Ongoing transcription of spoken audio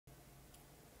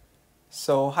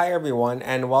So hi everyone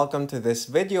and welcome to this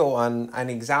video on an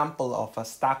example of a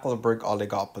Stackelberg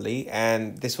oligopoly,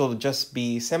 and this will just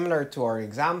be similar to our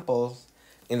examples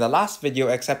in the last video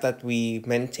except that we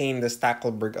maintain the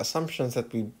Stackelberg assumptions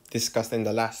that we discussed in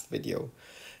the last video.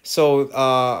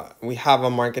 So we have a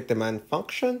market demand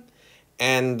function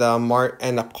and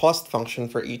a cost function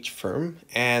for each firm,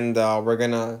 and we're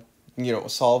gonna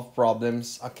solve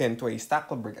problems akin to a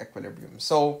Stackelberg equilibrium.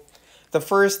 So the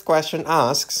first question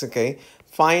asks, okay,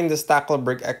 find the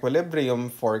Stacklebrick equilibrium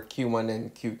for Q1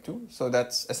 and Q2. So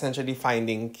that's essentially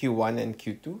finding Q1 and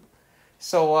Q2.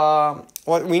 So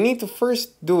what we need to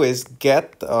first do is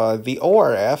get the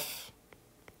ORF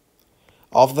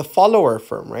of the follower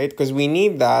firm, right? Because we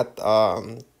need that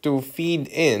to feed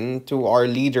in to our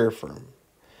leader firm.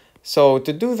 So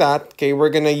to do that, okay, we're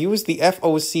going to use the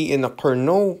FOC in a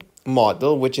Carnot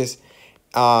model, which is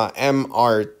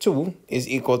MR2 is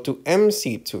equal to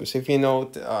MC2. So if you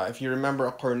note, if you remember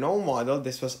a Carnot model,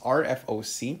 this was our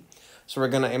FOC. So we're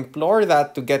going to implore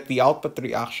that to get the output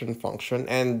reaction function.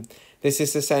 And this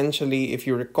is essentially, if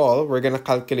you recall, we're going to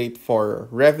calculate for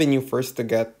revenue first to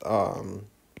get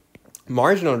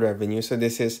marginal revenue. So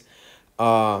this is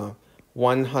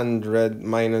 100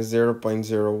 minus 0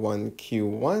 0.01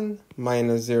 Q1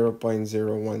 minus 0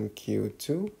 0.01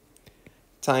 Q2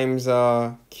 times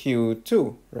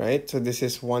Q2, right? So this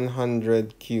is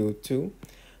 100 Q2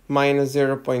 minus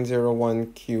 0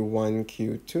 0.01 Q1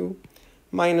 Q2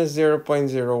 minus 0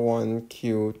 0.01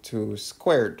 Q2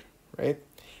 squared, right?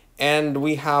 And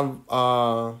we have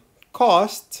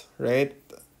cost, right?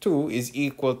 2 is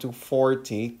equal to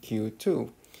 40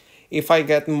 Q2. If I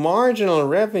get marginal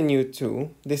revenue 2,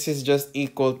 this is just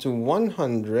equal to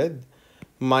 100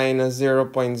 minus 0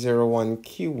 0.01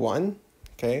 Q1,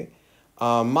 okay?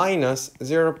 Minus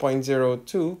 0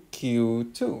 0.02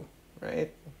 Q2,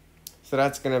 right? So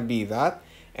that's going to be that.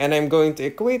 And I'm going to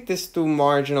equate this to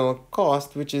marginal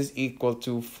cost, which is equal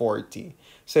to 40.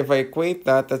 So if I equate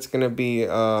that, that's going to be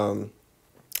about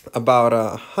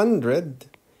 100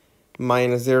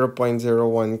 minus 0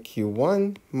 0.01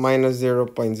 Q1 minus 0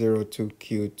 0.02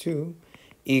 Q2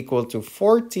 equal to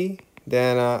 40.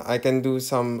 Then I can do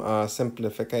some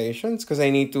simplifications because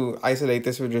I need to isolate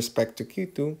this with respect to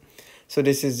Q2. So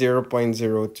this is 0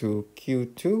 0.02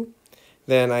 Q2.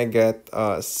 Then I get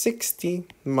 60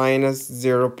 minus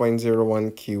 0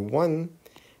 0.01 Q1.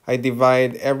 I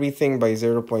divide everything by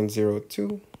 0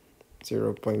 0.02,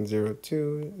 0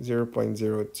 0.02, 0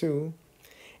 0.02.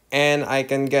 And I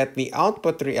can get the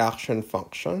output reaction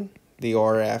function, the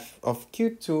ORF of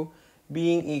Q2,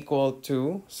 being equal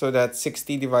to, so that's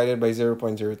 60 divided by 0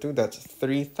 0.02, that's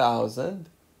 3,000.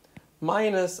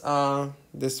 Minus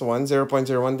this one, 0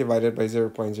 0.01 divided by 0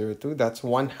 0.02, that's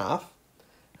 1/2,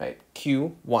 right?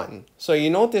 Q1. So you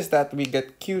notice that we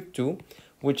get Q2,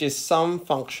 which is some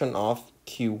function of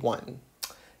Q1.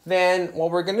 Then what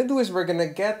we're going to do is we're going to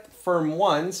get firm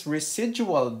 1's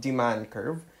residual demand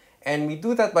curve. And we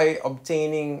do that by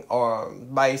obtaining or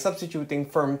by substituting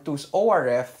firm 2's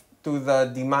ORF to the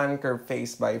demand curve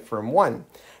faced by firm 1.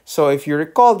 So if you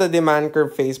recall the demand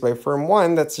curve faced by firm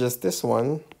 1, that's just this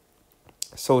one.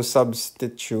 So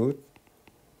substitute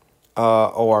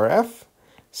ORF.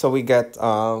 So we get,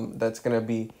 that's going to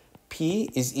be P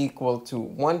is equal to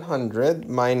 100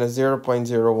 minus 0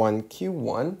 0.01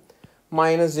 Q1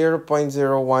 minus 0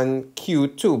 0.01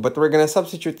 Q2. But we're going to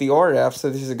substitute the ORF. So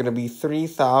this is going to be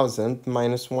 3,000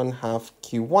 minus 1/2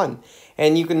 Q1.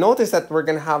 And you can notice that we're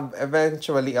going to have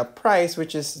eventually a price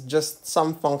which is just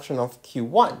some function of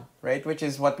Q1, right? Which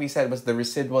is what we said was the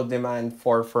residual demand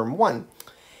for firm 1.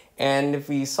 And if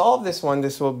we solve this one,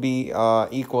 this will be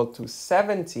equal to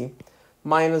 70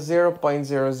 minus 0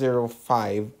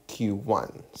 0.005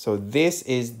 Q1. So this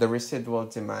is the residual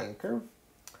demand curve.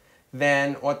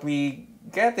 Then what we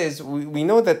get is we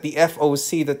know that the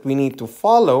FOC that we need to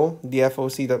follow,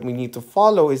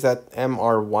 is that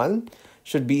MR1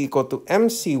 should be equal to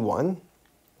MC1.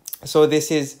 So this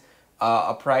is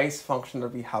a price function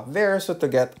that we have there. So to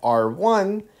get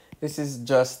R1, this is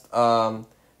just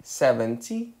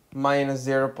 70 minus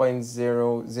 0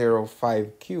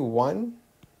 0.005 Q1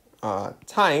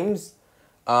 times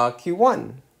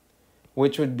Q1,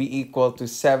 which would be equal to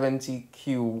 70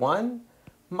 Q1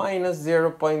 minus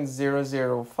 0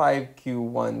 0.005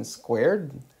 Q1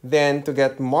 squared. Then to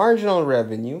get marginal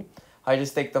revenue, I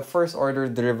just take the first order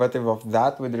derivative of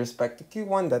that with respect to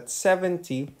Q1, that's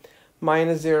 70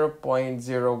 minus 0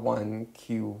 0.01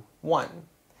 Q1.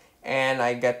 And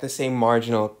I get the same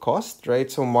marginal cost, right?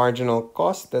 So marginal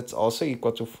cost, that's also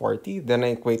equal to 40. Then I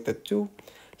equate the two.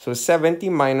 So 70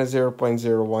 minus 0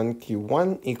 0.01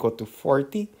 Q1 equal to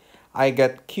 40. I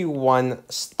get Q1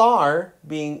 star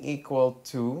being equal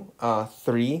to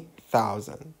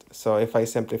 3,000. So if I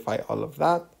simplify all of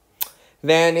that,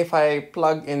 then if I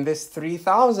plug in this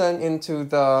 3,000 into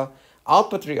the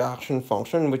output reaction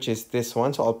function, which is this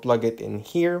one, so I'll plug it in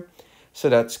here. So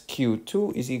that's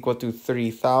Q2 is equal to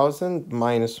 3,000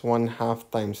 minus 1/2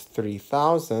 times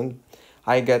 3,000.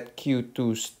 I get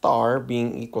Q2 star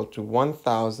being equal to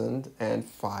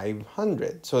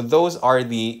 1,500. So those are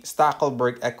the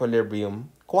Stackelberg equilibrium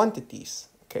quantities,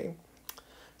 okay?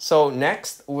 So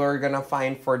next, we're gonna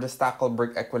find for the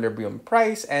Stackelberg equilibrium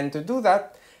price. And to do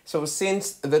that, so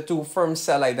since the two firms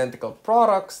sell identical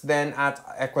products, then at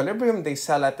equilibrium, they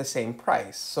sell at the same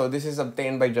price. So this is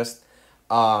obtained by just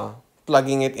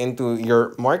plugging it into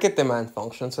your market demand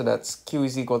function. So that's Q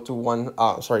is equal to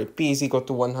P is equal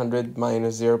to 100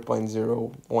 minus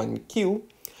 0.01 Q.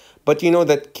 But you know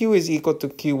that Q is equal to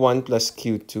Q1 plus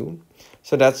Q2.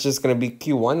 So that's just going to be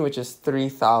Q1, which is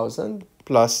 3,000,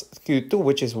 plus Q2,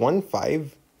 which is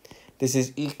 1,500. This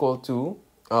is equal to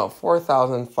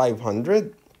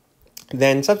 4,500.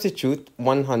 Then substitute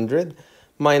 100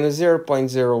 minus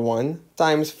 0.01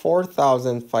 times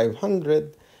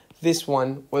 4,500. This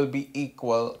one will be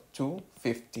equal to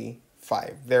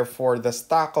 55. Therefore, the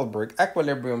Stackelberg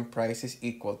equilibrium price is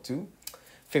equal to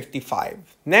 55.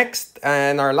 Next,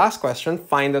 and our last question,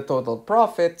 find the total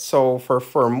profit. So for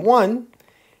firm 1,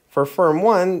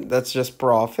 that's just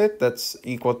profit. That's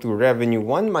equal to revenue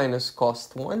 1 minus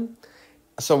cost 1.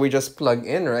 So we just plug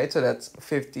in, right? So that's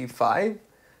 55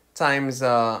 times,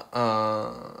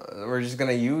 we're just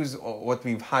going to use what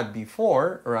we've had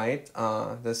before, right?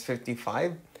 That's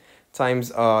 55 times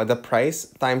the price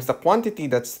times the quantity,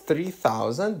 that's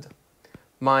 3,000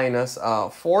 minus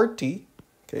 40,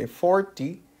 okay,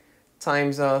 40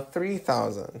 times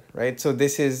 3,000, right? So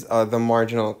this is the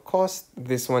marginal cost.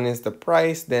 This one is the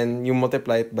price. Then you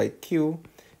multiply it by Q.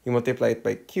 You multiply it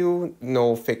by Q,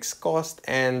 no fixed cost,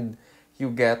 and you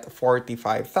get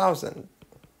 45,000.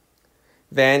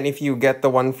 Then if you get the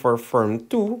one for firm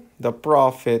 2, the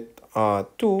profit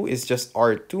 2 is just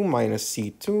R2 minus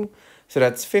C2. So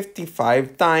that's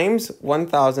 55 times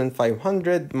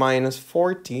 1,500 minus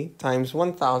 40 times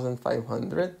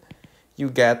 1,500. You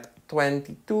get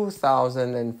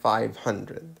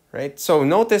 22,500, right? So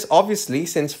notice, obviously,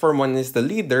 since firm 1 is the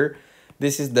leader,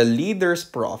 this is the leader's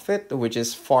profit, which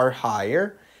is far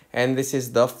higher. And this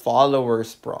is the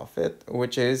follower's profit,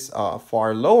 which is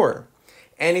far lower.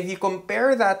 And if you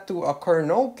compare that to a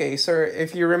Carnot case, or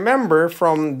if you remember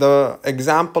from the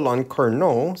example on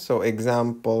Carnot, so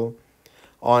example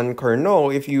on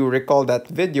Carnot, if you recall that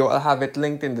video, I'll have it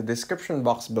linked in the description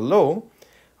box below.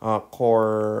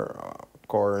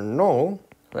 Carnot,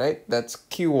 right? That's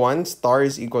Q1 star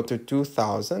is equal to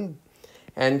 2,000.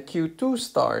 And Q2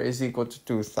 star is equal to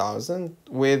 2,000,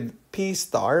 with P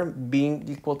star being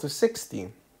equal to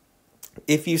 60.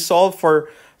 If you solve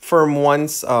for firm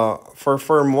 1's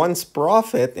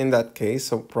profit in that case,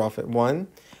 so profit 1,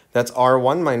 that's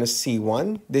R1 minus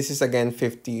C1. This is again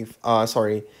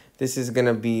this is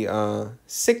gonna be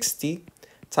 60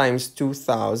 times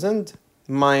 2,000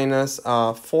 minus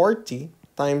 40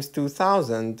 times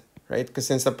 2,000, right? Because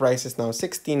since the price is now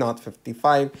 60, not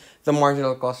 55, the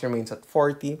marginal cost remains at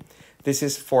 40. This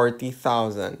is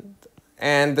 40,000.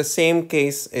 And the same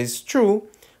case is true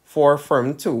for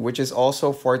firm 2, which is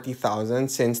also 40,000,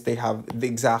 since they have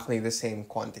exactly the same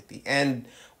quantity. And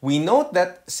we note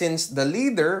that since the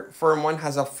leader, firm 1,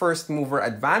 has a first mover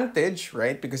advantage,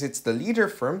 right? Because it's the leader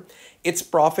firm, its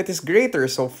profit is greater.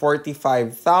 So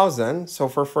 45,000. So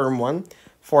for firm 1,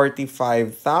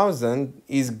 45,000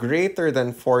 is greater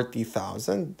than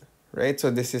 40,000, right? So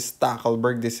this is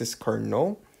Stackelberg, this is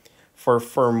Carnot for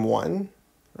firm 1,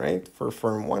 right? For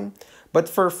firm 1. But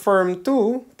for firm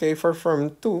 2, okay, for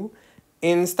firm 2,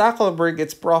 in Stackelberg,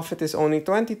 its profit is only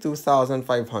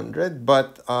 22,500,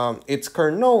 but its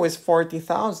Carnot is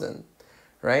 40,000,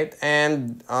 right?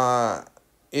 And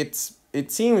it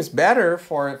seems better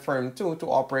for firm 2 to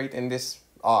operate in this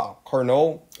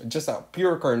Carnot, just a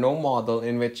pure Carnot model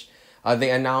in which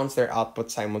they announce their output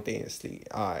simultaneously,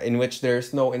 in which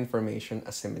there's no information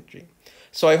asymmetry.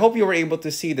 So I hope you were able to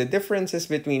see the differences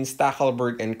between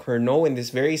Stackelberg and Carnot in this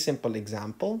very simple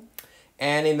example.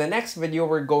 And in the next video,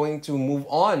 we're going to move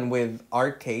on with our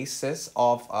cases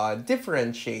of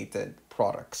differentiated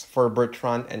products for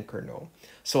Bertrand and Carnot.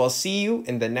 So I'll see you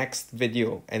in the next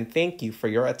video, and thank you for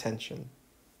your attention.